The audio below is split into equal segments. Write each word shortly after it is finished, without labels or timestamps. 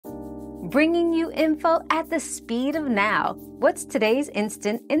bringing you info at the speed of now. What's today's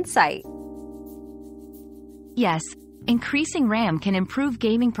instant insight? Yes, increasing RAM can improve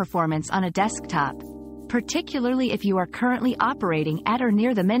gaming performance on a desktop, particularly if you are currently operating at or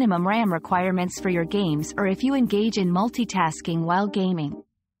near the minimum RAM requirements for your games or if you engage in multitasking while gaming.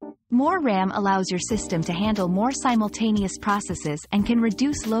 More RAM allows your system to handle more simultaneous processes and can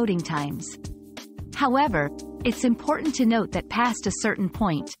reduce loading times. However, it's important to note that past a certain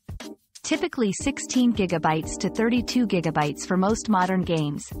point, typically 16 GB to 32 GB for most modern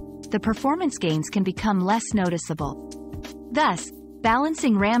games, the performance gains can become less noticeable. Thus,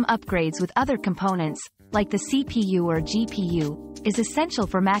 balancing RAM upgrades with other components, like the CPU or GPU, is essential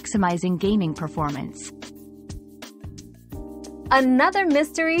for maximizing gaming performance. Another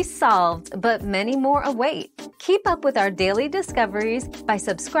mystery solved, but many more await. Keep up with our daily discoveries by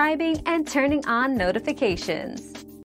subscribing and turning on notifications.